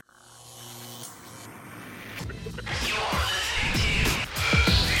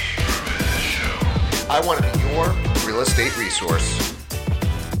I want to be your real estate resource.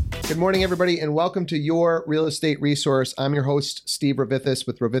 Good morning, everybody, and welcome to Your Real Estate Resource. I'm your host, Steve Rovithis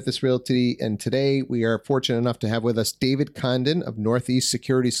with Rovithis Realty, and today we are fortunate enough to have with us David Condon of Northeast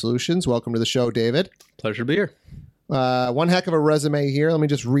Security Solutions. Welcome to the show, David. Pleasure to be here. One heck of a resume here. Let me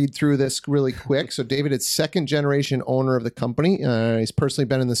just read through this really quick. So David is second generation owner of the company. He's personally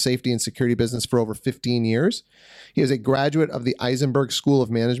been in the safety and security business for over 15 years. He is a graduate of the Eisenberg School of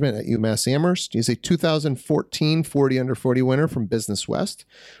Management at UMass Amherst. He's a 2014 40 Under 40 winner from Business West,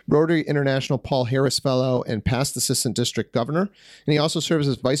 Rotary International Paul Harris Fellow, and past Assistant District Governor. And he also serves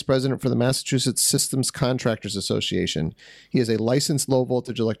as Vice President for the Massachusetts Systems Contractors Association. He is a licensed low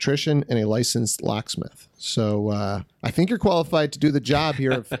voltage electrician and a licensed locksmith. So I think you're qualified to do the job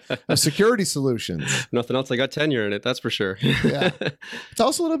here of security solutions. Nothing else. I got tenure in it, that's for sure. Yeah. Tell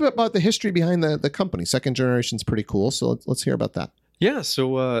us a little bit about the history behind the company. Second generation is pretty cool. So let's hear about that. Yeah.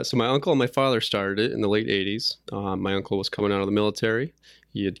 So my uncle and my father started it in the late 80s. My uncle was coming out of the military.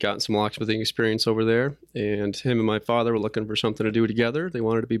 He had gotten some locksmithing experience over there, and him and my father were looking for something to do together. They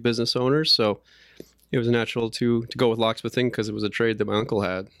wanted to be business owners. So it was natural to go with locksmithing because it was a trade that my uncle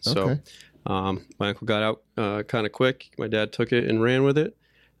had. So my uncle got out kind of quick. My dad took it and ran with it.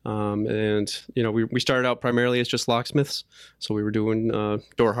 And, you know, we started out primarily as just locksmiths. So we were doing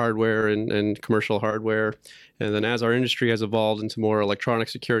door hardware and commercial hardware. And then as our industry has evolved into more electronic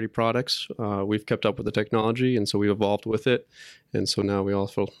security products, we've kept up with the technology. And so we've evolved with it. And so now we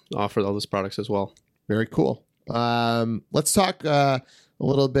also offer all those products as well. Very cool. Let's talk a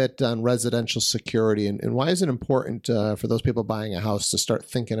little bit on residential security and why is it important for those people buying a house to start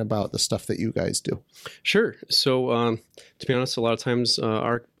thinking about the stuff that you guys do? Sure. So to be honest, a lot of times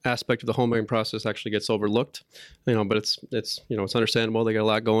our aspect of the home buying process actually gets overlooked, but it's understandable. They got a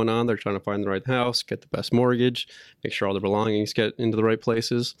lot going on. They're trying to find the right house, get the best mortgage, make sure all their belongings get into the right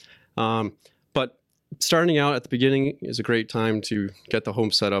places. But starting out at the beginning is a great time to get the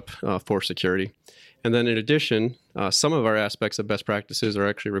home set up for security. And then in addition, some of our aspects of best practices are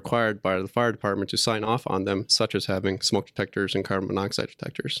actually required by the fire department to sign off on them, such as having smoke detectors and carbon monoxide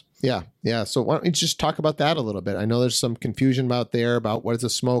detectors. Yeah. So why don't you just talk about that a little bit? I know there's some confusion out there about what is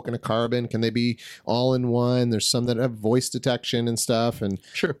a smoke and a carbon. Can they be all in one? There's some that have voice detection and stuff. And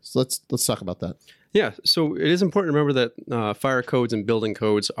sure. So let's talk about that. Yeah, so it is important to remember that fire codes and building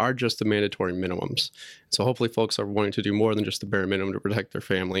codes are just the mandatory minimums. So hopefully folks are wanting to do more than just the bare minimum to protect their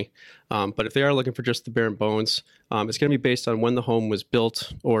family. But if they are looking for just the bare bones, it's going to be based on when the home was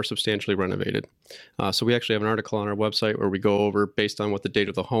built or substantially renovated. So we actually have an article on our website where we go over, based on what the date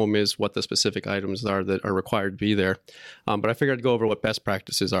of the home is, what the specific items are that are required to be there. But I figured I'd go over what best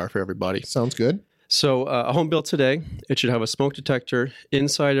practices are for everybody. Sounds good. So a home built today, it should have a smoke detector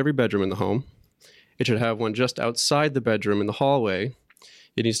inside every bedroom in the home. It should have one just outside the bedroom in the hallway.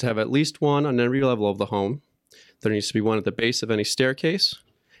 It needs to have at least one on every level of the home. There needs to be one at the base of any staircase.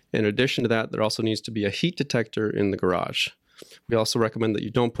 In addition to that, there also needs to be a heat detector in the garage. We also recommend that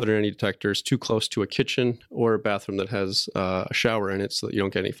you don't put in any detectors too close to a kitchen or a bathroom that has a shower in it so that you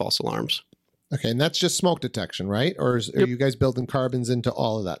don't get any false alarms. Okay, and that's just smoke detection, right? Or are you guys building carbons into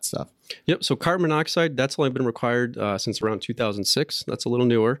all of that stuff? Yep, so carbon monoxide, that's only been required since around 2006. That's a little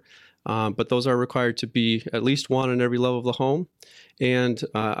newer. But those are required to be at least one on every level of the home and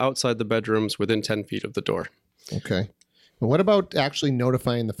outside the bedrooms within 10 feet of the door. Okay. And what about actually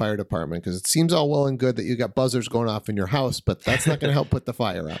notifying the fire department? Because it seems all well and good that you got buzzers going off in your house, but that's not going to help put the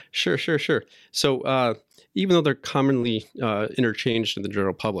fire out. Sure. So even though they're commonly interchanged in the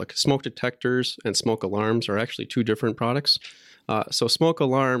general public, smoke detectors and smoke alarms are actually two different products. So smoke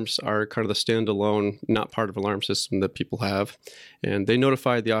alarms are kind of the standalone, not part of alarm system that people have. And they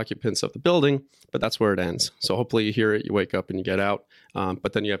notify the occupants of the building, but that's where it ends. So hopefully you hear it, you wake up and you get out.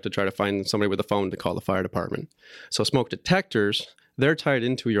 But then you have to try to find somebody with a phone to call the fire department. So smoke detectors, they're tied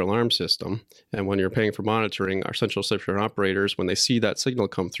into your alarm system. And when you're paying for monitoring, our central system operators, when they see that signal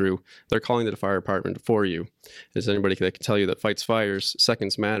come through, they're calling the fire department for you. As anybody that can tell you that fights fires,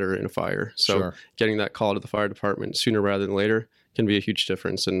 seconds matter in a fire. So Getting that call to the fire department sooner rather than later can be a huge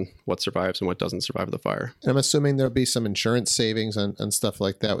difference in what survives and what doesn't survive the fire. And I'm assuming there'll be some insurance savings on stuff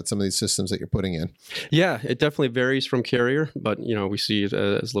like that with some of these systems that you're putting in. Yeah, it definitely varies from carrier, but we see it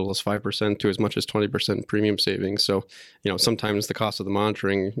as little as 5% to as much as 20% premium savings. So, sometimes the cost of the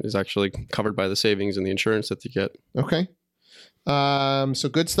monitoring is actually covered by the savings and the insurance that you get. Okay. So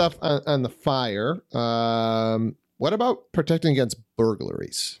good stuff on the fire. What about protecting against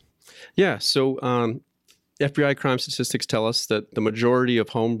burglaries? Yeah, so FBI crime statistics tell us that the majority of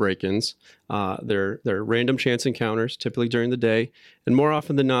home break-ins, they're random chance encounters, typically during the day, and more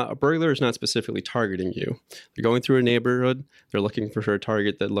often than not, a burglar is not specifically targeting you. They're going through a neighborhood, they're looking for a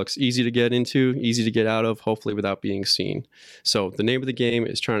target that looks easy to get into, easy to get out of, hopefully without being seen. So the name of the game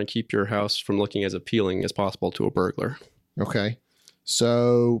is trying to keep your house from looking as appealing as possible to a burglar. Okay.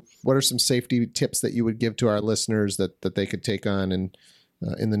 So what are some safety tips that you would give to our listeners that they could take on and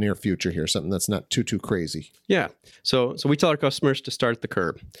in the near future here, something that's not too crazy? Yeah. So we tell our customers to start at the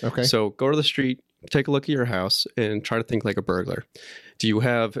curb. Okay. So go to the street, take a look at your house, and try to think like a burglar. Do you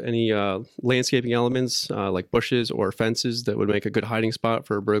have any landscaping elements like bushes or fences that would make a good hiding spot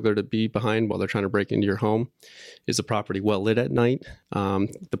for a burglar to be behind while they're trying to break into your home? Is the property well lit at night?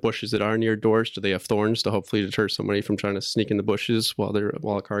 The bushes that are near doors, do they have thorns to hopefully deter somebody from trying to sneak in the bushes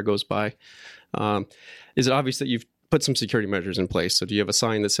while a car goes by? Is it obvious that you've put some security measures in place? So do you have a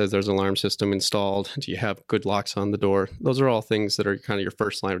sign that says there's an alarm system installed? Do you have good locks on the door? Those are all things that are kind of your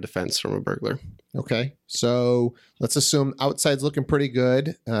first line of defense from a burglar. Okay. So let's assume outside's looking pretty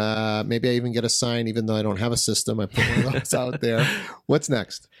good. Maybe I even get a sign, even though I don't have a system. I put one of those out there. What's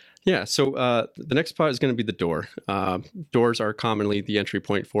next? Yeah, so the next part is going to be the door. Doors are commonly the entry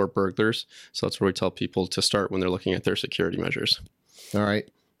point for burglars. So that's where we tell people to start when they're looking at their security measures. All right.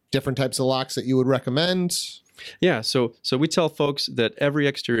 Different types of locks that you would recommend? Yeah, so we tell folks that every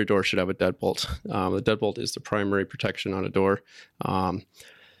exterior door should have a deadbolt. The deadbolt is the primary protection on a door.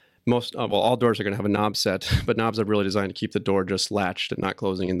 All doors are going to have a knob set, but knobs are really designed to keep the door just latched and not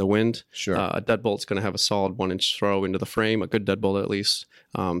closing in the wind. Sure. A deadbolt's going to have a solid 1-inch throw into the frame, a good deadbolt at least.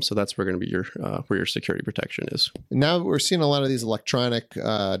 So that's where going to be where your security protection is. Now we're seeing a lot of these electronic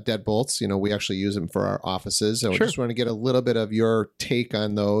deadbolts. We actually use them for our offices. So Sure. I just want to get a little bit of your take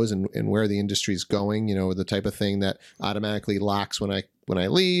on those and where the industry's going. The type of thing that automatically locks when I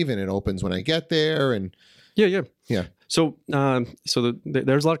leave and it opens when I get there. And Yeah. Yeah. So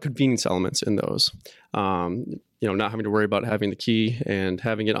there's a lot of convenience elements in those. Not having to worry about having the key and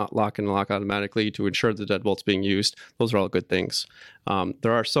having it lock and unlock automatically to ensure the deadbolt's being used. Those are all good things.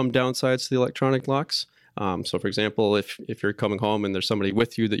 There are some downsides to the electronic locks. So, for example, if you're coming home and there's somebody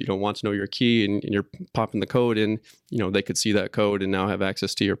with you that you don't want to know your key and you're popping the code in, they could see that code and now have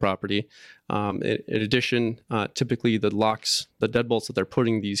access to your property. In addition, typically the deadbolts that they're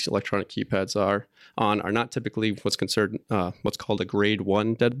putting these electronic keypads are not typically what's called a grade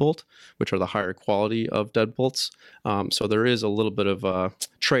 1 deadbolt, which are the higher quality of deadbolts. So there is a little bit of a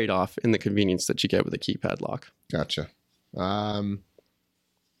trade-off in the convenience that you get with a keypad lock. Gotcha.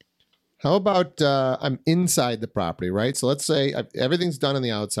 How about I'm inside the property, right? So let's say everything's done on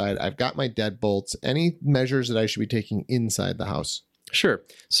the outside. I've got my deadbolts. Any measures that I should be taking inside the house? Sure.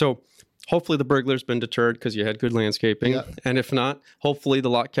 So hopefully the burglar's been deterred because you had good landscaping. Yeah. And if not, hopefully the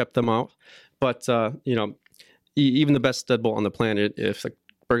lock kept them out. But, even the best deadbolt on the planet, if the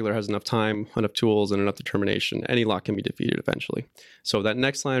burglar has enough time, enough tools, and enough determination, any lock can be defeated eventually. So that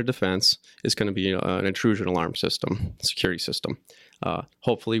next line of defense is going to be an intrusion alarm system, security system.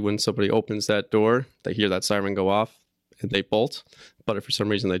 Hopefully when somebody opens that door, they hear that siren go off and they bolt. But if for some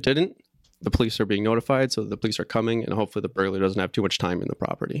reason they didn't, the police are being notified, so the police are coming, and hopefully the burglar doesn't have too much time in the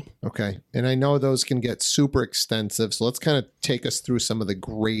property. Okay. And I know those can get super extensive, so let's kind of take us through some of the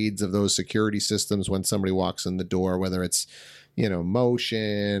grades of those security systems when somebody walks in the door, whether it's,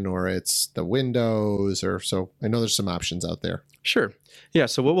 motion or it's the windows so I know there's some options out there. Sure. Yeah.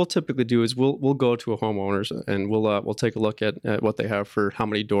 So what we'll typically do is we'll go to a homeowner's and we'll take a look at what they have for how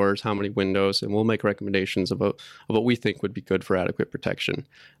many doors, how many windows, and we'll make recommendations about what we think would be good for adequate protection.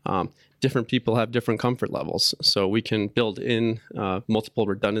 Different people have different comfort levels, so we can build in multiple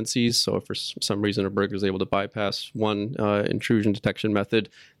redundancies. So if for some reason a burglar is able to bypass one intrusion detection method,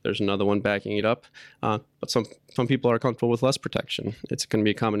 there's another one backing it up. But some people are comfortable with less protection. It's going to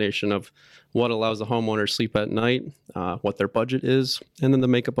be a combination of what allows the homeowner to sleep at night, what their budget is, and then the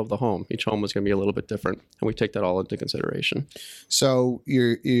makeup of the home. Each home is going to be a little bit different, and we take that all into consideration. So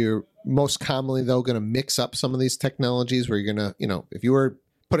you're most commonly, though, going to mix up some of these technologies where you're going to, if you were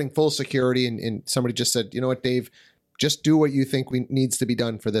putting full security and somebody just said, you know what, Dave, just do what you think needs to be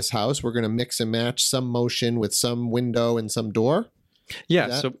done for this house. We're going to mix and match some motion with some window and some door.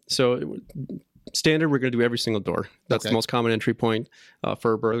 Yeah. So standard, we're going to do every single door. That's the most common entry point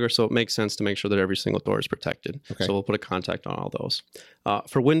for a burglar. So it makes sense to make sure that every single door is protected. Okay. So we'll put a contact on all those.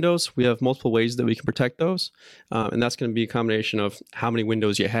 For windows, we have multiple ways that we can protect those. And that's going to be a combination of how many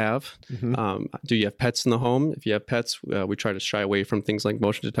windows you have. Mm-hmm. Do you have pets in the home? If you have pets, we try to shy away from things like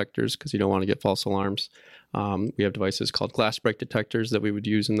motion detectors because you don't want to get false alarms. We have devices called glass break detectors that we would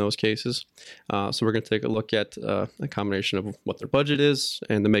use in those cases. So we're going to take a look at a combination of what their budget is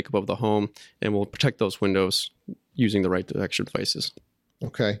and the makeup of the home, and we'll protect those windows using the right detection devices.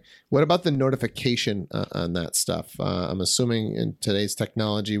 Okay. What about the notification on that stuff? I'm assuming in today's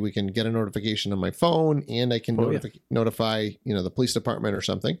technology, we can get a notification on my phone and I can notify, the police department or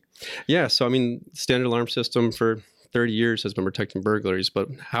something. Yeah. So, standard alarm system for 30 years has been protecting burglaries, but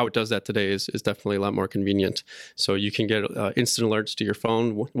how it does that today is definitely a lot more convenient. So you can get instant alerts to your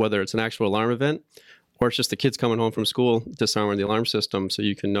phone, whether it's an actual alarm event or it's just the kids coming home from school, disarming the alarm system, so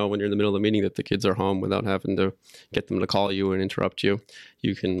you can know when you're in the middle of the meeting that the kids are home without having to get them to call you and interrupt you.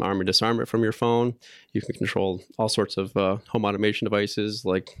 You can arm or disarm it from your phone. You can control all sorts of home automation devices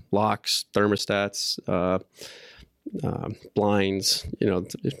like locks, thermostats, blinds.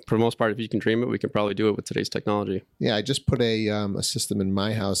 For the most part, if you can dream it, we can probably do it with today's technology. Yeah, I just put a system in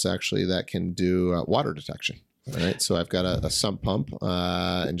my house actually that can do water detection. All right, so I've got a sump pump,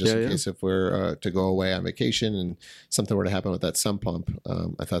 and just in case if we're to go away on vacation and something were to happen with that sump pump,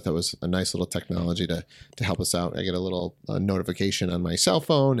 I thought that was a nice little technology to help us out. I get a little notification on my cell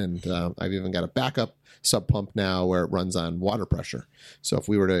phone, and I've even got a backup sump pump now where it runs on water pressure. So if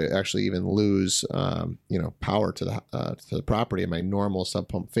we were to actually even lose, power to the property, and my normal sump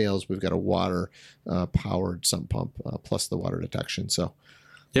pump fails, we've got a water powered sump pump plus the water detection. So.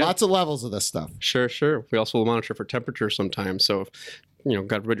 Yeah. Lots of levels of this stuff. Sure. We also monitor for temperature sometimes. So if,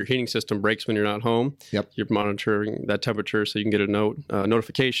 God forbid your heating system breaks when you're not home, you're monitoring that temperature so you can get a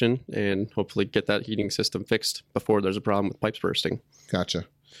notification and hopefully get that heating system fixed before there's a problem with pipes bursting. Gotcha.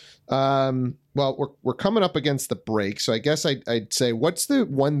 Well, we're coming up against the break. So I guess I'd say, what's the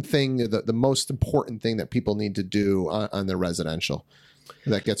one thing, the most important thing that people need to do on their residential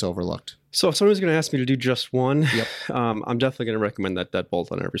that gets overlooked? So if someone's going to ask me to do just one, I'm definitely going to recommend that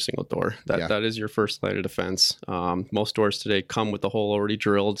deadbolt on every single door. That is your first line of defense. Most doors today come with the hole already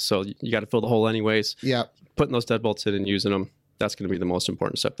drilled, so you got to fill the hole anyways. Yeah. Putting those deadbolts in and using them, that's going to be the most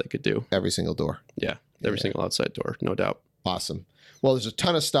important step they could do. Every single door. Yeah, every single outside door, no doubt. Awesome. Well, there's a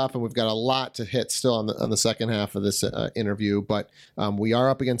ton of stuff, and we've got a lot to hit still on the second half of this interview, but we are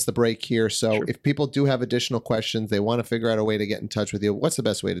up against the break here. So if people do have additional questions, they want to figure out a way to get in touch with you, what's the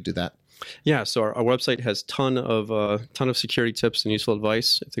best way to do that? Yeah, so our website has ton of security tips and useful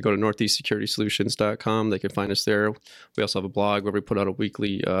advice. If they go to northeastsecurity.solutions.com, they can find us there. We also have a blog where we put out a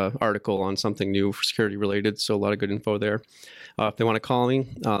weekly article on something new for security related, so a lot of good info there. If they want to call me,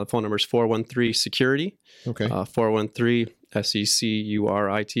 the phone number is 413-SECURITY. Okay.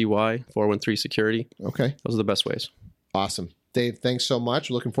 413-SECURITY, 413-SECURITY. Okay. Those are the best ways. Awesome. Dave, thanks so much.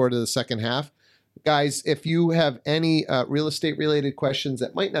 Looking forward to the second half. Guys, if you have any real estate related questions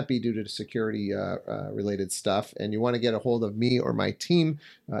that might not be due to security related stuff and you want to get a hold of me or my team,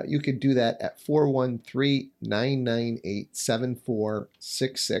 you could do that at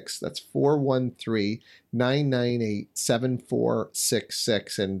 413-998-7466. That's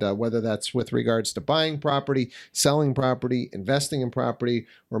 413-998-7466. And whether that's with regards to buying property, selling property, investing in property,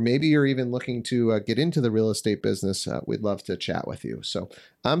 or maybe you're even looking to get into the real estate business, we'd love to chat with you. So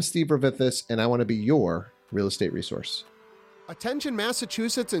I'm Steve Ravithis, and I want to be your real estate resource. Attention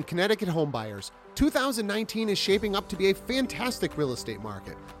Massachusetts and Connecticut homebuyers. 2019 is shaping up to be a fantastic real estate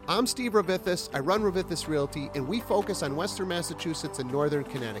market. I'm Steve Ravithis. I run Ravithis Realty, and we focus on Western Massachusetts and Northern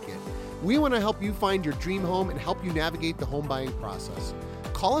Connecticut. We want to help you find your dream home and help you navigate the home buying process.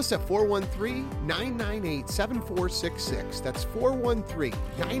 Call us at 413-998-7466. That's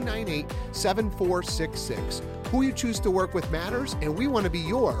 413-998-7466. Who you choose to work with matters, and we want to be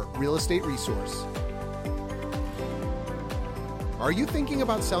your real estate resource. Are you thinking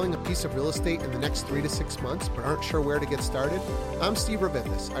about selling a piece of real estate in the next 3 to 6 months but aren't sure where to get started? I'm Steve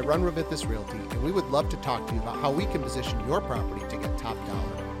Ravithis. I run Ravithis Realty, and we would love to talk to you about how we can position your property to get top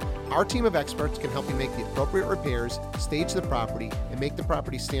dollar. Our team of experts can help you make the appropriate repairs, stage the property, and make the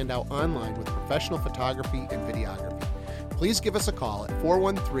property stand out online with professional photography and videography. Please give us a call at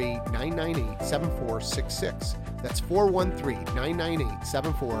 413-998-7466. That's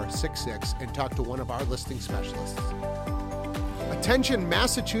 413-998-7466 and talk to one of our listing specialists. Attention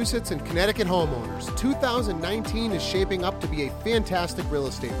Massachusetts and Connecticut homeowners. 2019 is shaping up to be a fantastic real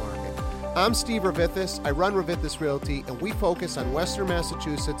estate market. I'm Steve Ravithis. I run Ravithis Realty, and we focus on Western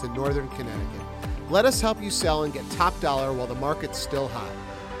Massachusetts and Northern Connecticut. Let us help you sell and get top dollar while the market's still hot.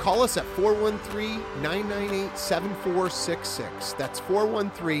 Call us at 413-998-7466. That's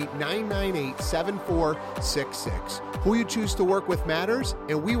 413-998-7466. Who you choose to work with matters,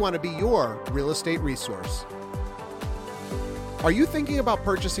 and we want to be your real estate resource. Are you thinking about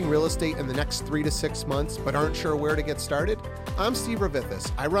purchasing real estate in the next 3 to 6 months but aren't sure where to get started? I'm Steve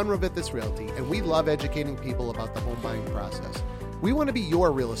Ravithis. I run Ravithis Realty, and we love educating people about the home buying process. We want to be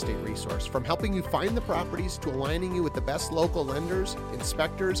your real estate resource, from helping you find the properties to aligning you with the best local lenders,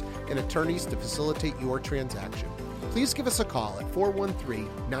 inspectors, and attorneys to facilitate your transaction. Please give us a call at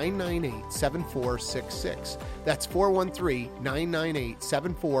 413-998-7466. That's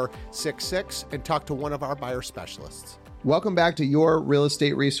 413-998-7466, and talk to one of our buyer specialists. Welcome back to Your Real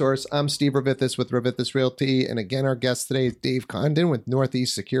Estate Resource. I'm Steve Ravithis with Ravithis Realty. And again, our guest today is Dave Condon with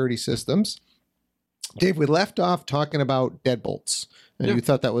Northeast Security Systems. Dave, we left off talking about deadbolts. And you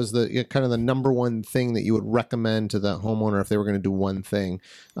thought that was the kind of the number one thing that you would recommend to the homeowner if they were going to do one thing.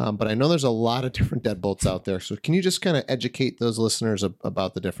 But I know there's a lot of different deadbolts out there. So can you just kind of educate those listeners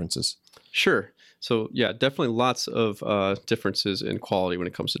about the differences? Sure. So yeah, definitely lots of differences in quality when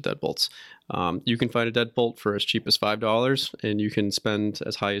it comes to deadbolts. You can find a deadbolt for as cheap as $5, and you can spend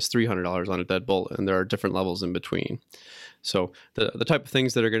as high as $300 on a deadbolt, and there are different levels in between. So the type of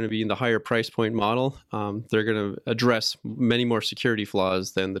things that are going to be in the higher price point model, they're going to address many more security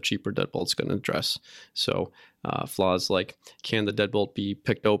flaws than the cheaper deadbolt's going to address. So flaws like, can the deadbolt be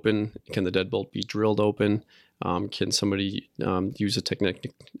picked open? Can the deadbolt be drilled open? Can somebody use a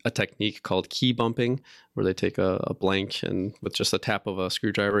technique called key bumping, where they take a blank and with just a tap of a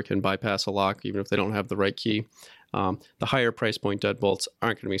screwdriver can bypass a lock even if they don't have the right key? The higher price point deadbolts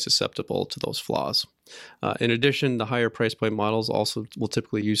aren't going to be susceptible to those flaws. In addition, the higher price point models also will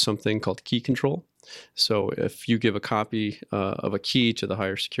typically use something called key control. So if you give a copy of a key to the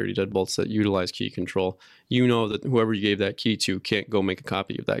higher security deadbolts that utilize key control, you know that whoever you gave that key to can't go make a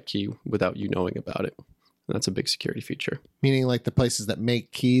copy of that key without you knowing about it. That's a big security feature. Meaning like the places that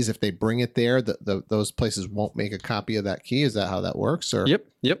make keys, if they bring it there, those places won't make a copy of that key. Is that how that works? Or? Yep.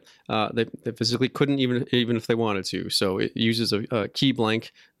 They physically couldn't even if they wanted to. So it uses a key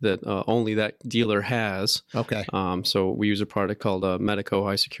blank that only that dealer has. Okay. So we use a product called Medico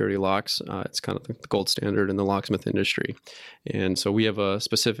High Security Locks. It's kind of the gold standard in the locksmith industry. And so we have a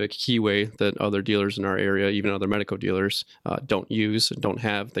specific keyway that other dealers in our area, even other Medico dealers, don't use, don't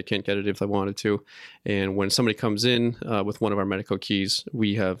have. They can't get it if they wanted to. And when somebody comes in with one of our Medico keys,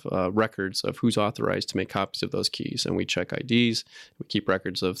 we have records of who's authorized to make copies of those keys. And we check IDs. We keep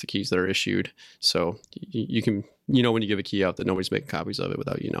records of the keys that are issued. So you can, when you give a key out, that nobody's making copies of it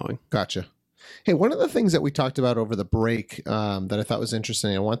without you knowing. Gotcha. Hey, one of the things that we talked about over the break that I thought was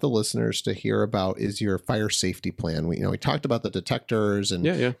interesting, I want the listeners to hear about, is your fire safety plan. We talked about the detectors and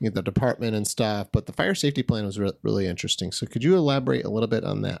the department and stuff, but the fire safety plan was really interesting. So could you elaborate a little bit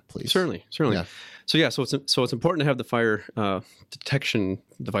on that, please? Certainly. Yeah. So it's important to have the fire detection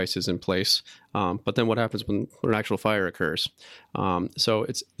devices in place. But then what happens when an actual fire occurs?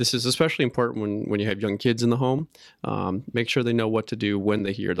 This is especially important when you have young kids in the home. Make sure they know what to do when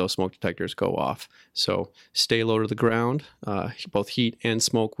they hear those smoke detectors go off. So stay low to the ground. Both heat and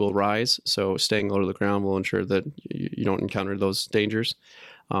smoke will rise. So staying low to the ground will ensure that you don't encounter those dangers.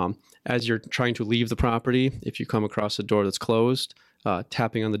 As you're trying to leave the property, if you come across a door that's closed,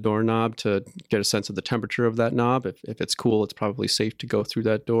 tapping on the doorknob to get a sense of the temperature of that knob. If it's cool, it's probably safe to go through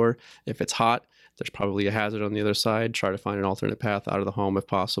that door. If it's hot, there's probably a hazard on the other side. Try to find an alternate path out of the home if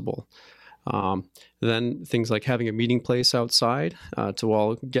possible. Then things like having a meeting place outside to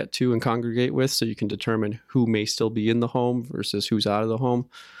all get to and congregate with, so you can determine who may still be in the home versus who's out of the home.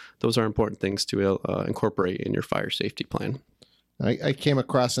 Those are important things to incorporate in your fire safety plan. I came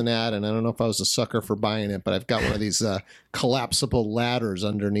across an ad, and I don't know if I was a sucker for buying it, but I've got one of these collapsible ladders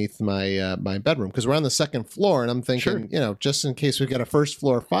underneath my my bedroom, because we're on the second floor, and I'm thinking, just in case we got a first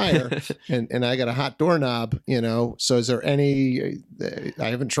floor fire, and I got a hot doorknob, so is there any? I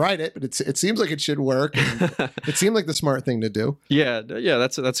haven't tried it, but it seems like it should work. And it seemed like the smart thing to do. Yeah,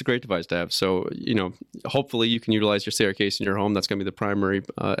 that's a great device to have. So hopefully you can utilize your staircase in your home. That's going to be the primary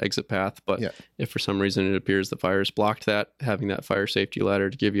exit path. But if for some reason it appears the fire's blocked that, having that fire safety ladder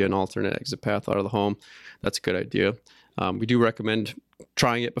to give you an alternate exit path out of the home, that's a good idea. We do recommend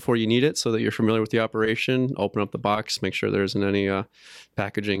trying it before you need it so that you're familiar with the operation. Open up the box, make sure there isn't any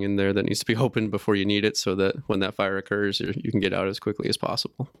packaging in there that needs to be opened before you need it, so that when that fire occurs, you can get out as quickly as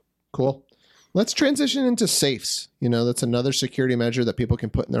possible. Cool. Let's transition into safes. That's another security measure that people can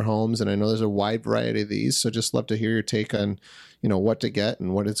put in their homes. And I know there's a wide variety of these. So just love to hear your take on, what to get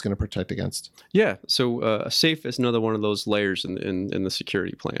and what it's going to protect against. Yeah. So a safe is another one of those layers in the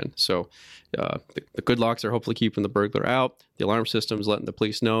security plan. So the good locks are hopefully keeping the burglar out. The alarm system is letting the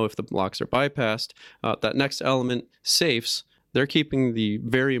police know if the locks are bypassed. That next element, safes, they're keeping the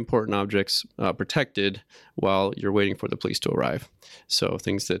very important objects protected while you're waiting for the police to arrive. So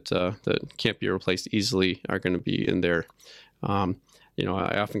things that can't be replaced easily are going to be in there. I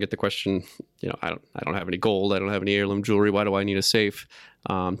often get the question, I don't have any gold, I don't have any heirloom jewelry. Why do I need a safe?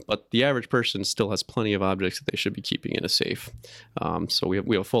 But the average person still has plenty of objects that they should be keeping in a safe. So we have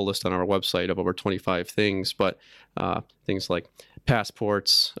a full list on our website of over 25 things, but things like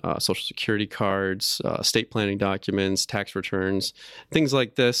passports, social security cards, estate planning documents, tax returns, things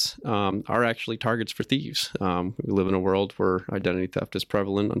like this are actually targets for thieves. We live in a world where identity theft is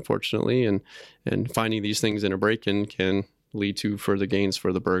prevalent, unfortunately, and finding these things in a break-in can lead to further gains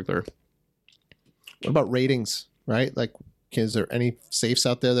for the burglar. What about ratings, right? Like, is there any safes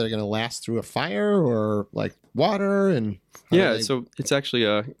out there that are going to last through a fire or like water? And so it's actually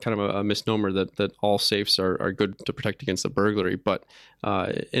a kind of a misnomer that all safes are good to protect against a burglary. But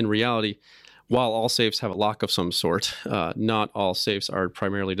in reality, while all safes have a lock of some sort, not all safes are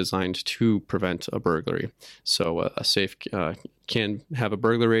primarily designed to prevent a burglary. So a safe can have a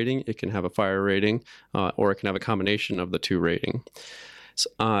burglar rating, it can have a fire rating, or it can have a combination of the two rating.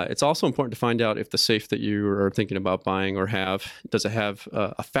 It's also important to find out if the safe that you are thinking about buying or does it have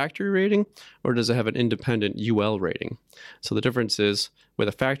a factory rating or does it have an independent UL rating? So the difference is with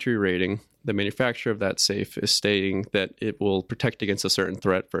a factory rating, the manufacturer of that safe is stating that it will protect against a certain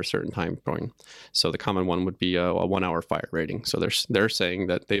threat for a certain time point. So the common one would be a 1 hour fire rating. So they're saying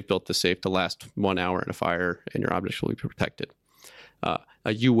that they've built the safe to last 1 hour in a fire and your objects will be protected. A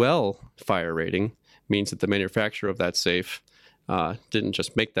UL fire rating means that the manufacturer of that safe didn't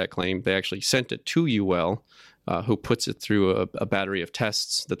just make that claim, they actually sent it to UL, who puts it through a battery of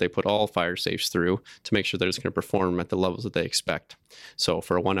tests that they put all fire safes through to make sure that it's going to perform at the levels that they expect. So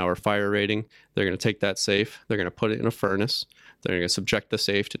for a 1 hour fire rating, they're going to take that safe, they're going to put it in a furnace, they're going to subject the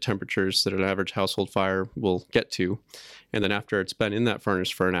safe to temperatures that an average household fire will get to, and then after it's been in that furnace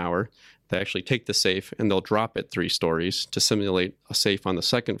for an hour, they actually take the safe and they'll drop it 3 stories to simulate a safe on the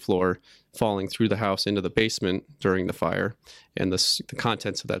second floor falling through the house into the basement during the fire. And the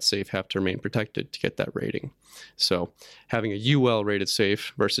contents of that safe have to remain protected to get that rating. So having a UL rated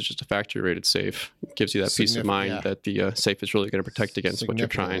safe versus just a factory rated safe gives you that peace of mind that the safe is really going to protect against what you're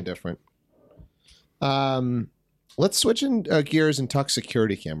trying. Different. Let's switch in gears and talk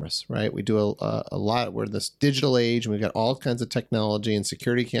security cameras, right? We do a lot. We're in this digital age, and we've got all kinds of technology and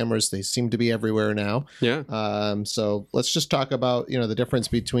security cameras. They seem to be everywhere now. Yeah. So let's just talk about, the difference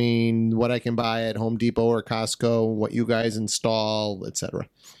between what I can buy at Home Depot or Costco, what you guys install, et cetera.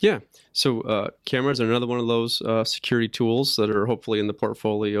 Yeah. So cameras are another one of those security tools that are hopefully in the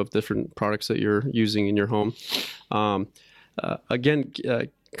portfolio of different products that you're using in your home. Again,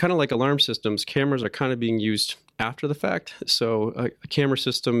 kind of like alarm systems, cameras are kind of being used after the fact. So a camera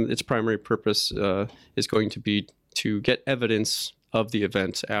system, its primary purpose is going to be to get evidence of the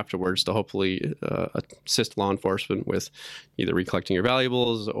event afterwards to hopefully assist law enforcement with either recollecting your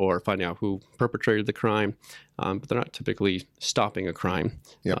valuables or finding out who perpetrated the crime. But they're not typically stopping a crime,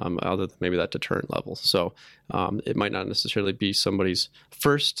 other than maybe that deterrent level. So it might not necessarily be somebody's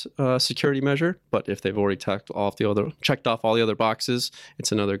first security measure, but if they've already checked off all the other boxes,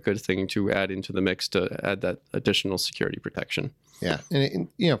 it's another good thing to add into the mix to add that additional security protection. Yeah, and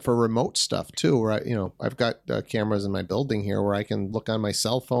for remote stuff too, where I've got cameras in my building here where I can look on my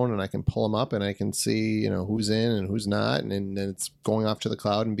cell phone and I can pull them up and I can see who's in and who's not, and then it's going off to the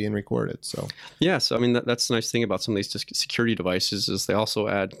cloud and being recorded. So yes, I mean that's the nice thing about some of these security devices is they also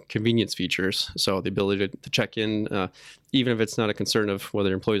add convenience features. So the ability to check in, even if it's not a concern of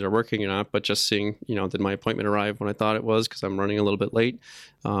whether employees are working or not, but just seeing did my appointment arrive when I thought it was because I'm running a little bit late.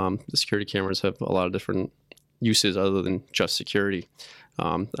 The security cameras have a lot of different uses other than just security.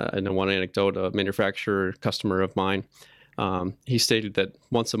 I know one anecdote, a manufacturer customer of mine, he stated that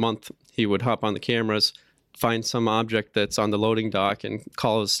once a month he would hop on the cameras, find some object that's on the loading dock and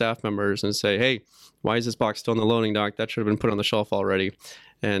call his staff members and say, hey, why is this box still on the loading dock? That should have been put on the shelf already.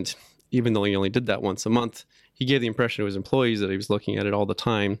 And even though he only did that once a month, he gave the impression to his employees that he was looking at it all the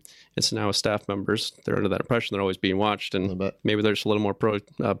time. And so now his staff members, they're under that impression they're always being watched, and maybe they're just a little more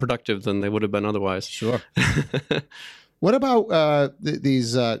productive than they would have been otherwise. Sure. What about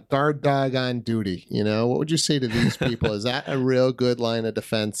these guard dog on duty? What would you say to these people? Is that a real good line of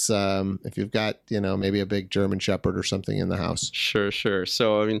defense if you've got, maybe a big German Shepherd or something in the house? Sure.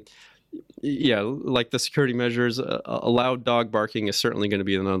 So, I mean, yeah, like the security measures, a loud dog barking is certainly going to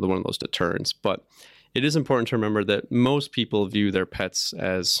be another one of those deterrents. But it is important to remember that most people view their pets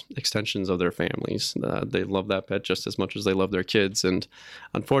as extensions of their families. They love that pet just as much as they love their kids. And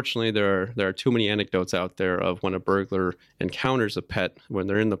unfortunately, there are too many anecdotes out there of when a burglar encounters a pet when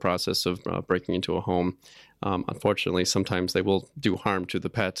they're in the process of breaking into a home. Unfortunately, sometimes they will do harm to the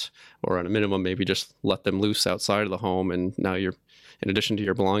pet, or at a minimum, maybe just let them loose outside of the home. And now you're in addition to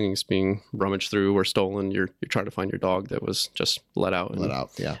your belongings being rummaged through or stolen, you're trying to find your dog that was just let out.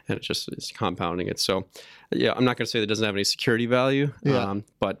 Yeah. And it's compounding it. So, yeah, I'm not going to say that it doesn't have any security value,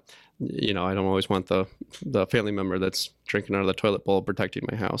 but I don't always want the family member that's drinking out of the toilet bowl protecting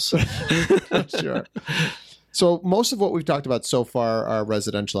my house. Sure. So most of what we've talked about so far are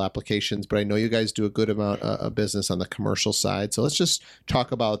residential applications, but I know you guys do a good amount of business on the commercial side. So let's just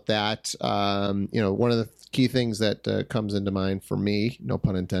talk about that. One of the key things that comes into mind for me, no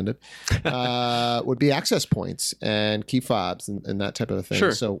pun intended, would be access points and key fobs and that type of a thing.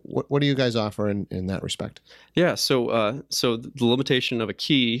 Sure. So what do you guys offer in that respect? Yeah, so the limitation of a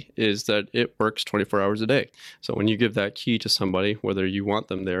key is that it works 24 hours a day. So when you give that key to somebody, whether you want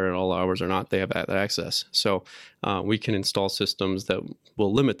them there at all hours or not, they have that access. So we can install systems that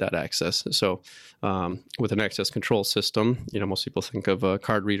will limit that access. So with an access control system, most people think of a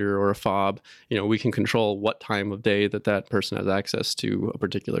card reader or a fob. We can control what time of day that person has access to a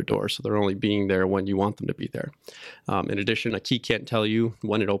particular door. So they're only being there when you want them to be there. In addition, a key can't tell you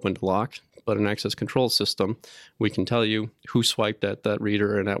when it opened a lock, but an access control system, we can tell you who swiped at that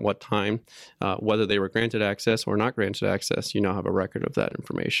reader and at what time, whether they were granted access or not granted access. You now have a record of that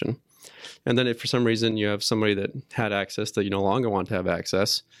information. And then if for some reason you have somebody that had access that you no longer want to have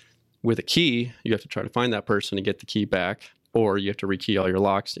access, with a key, you have to try to find that person and get the key back, or you have to rekey all your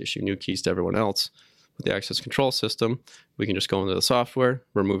locks to issue new keys to everyone else. With the access control system, we can just go into the software,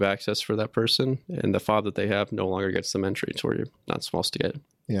 remove access for that person, and the fob that they have no longer gets them entry to where you're not supposed to get it.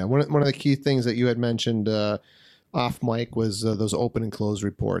 Yeah, one of the key things that you had mentioned off mic was those open and close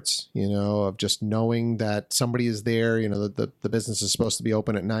reports, of just knowing that somebody is there. The business is supposed to be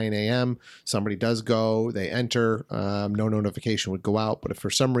open at 9 a.m. Somebody does go, they enter, no notification would go out. But if for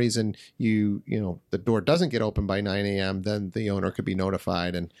some reason the door doesn't get open by 9 a.m., then the owner could be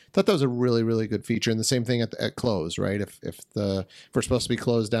notified. And I thought that was a really, really good feature. And the same thing at close, right? If we're supposed to be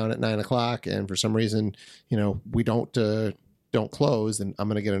closed down at 9 o'clock and for some reason, we don't close, then I'm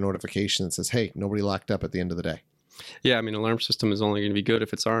going to get a notification that says, hey, nobody locked up at the end of the day. Yeah, alarm system is only going to be good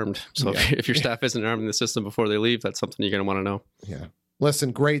if it's armed. So if your staff isn't armed in the system before they leave, that's something you're going to want to know. Yeah.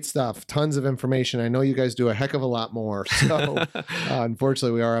 Listen, great stuff. Tons of information. I know you guys do a heck of a lot more. So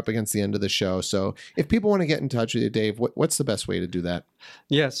unfortunately, we are up against the end of the show. So if people want to get in touch with you, Dave, what's the best way to do that?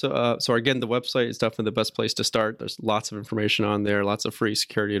 Yeah. So again, the website is definitely the best place to start. There's lots of information on there, lots of free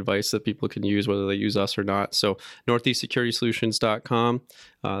security advice that people can use, whether they use us or not. So northeastsecurity-solutions.com.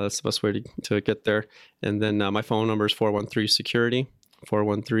 That's the best way to get there. And then my phone number is 413-SECURITY,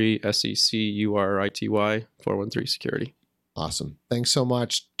 413-SECURITY, 413-SECURITY. Awesome. Thanks so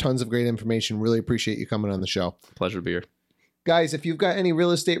much. Tons of great information. Really appreciate you coming on the show. Pleasure to be here. Guys, if you've got any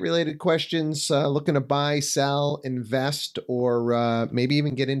real estate related questions, looking to buy, sell, invest, or maybe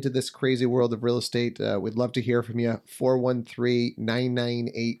even get into this crazy world of real estate, we'd love to hear from you.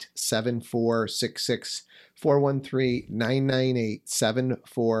 413-998-7466.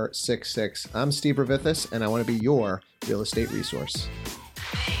 413-998-7466. I'm Steve Ravithis, and I want to be your real estate resource.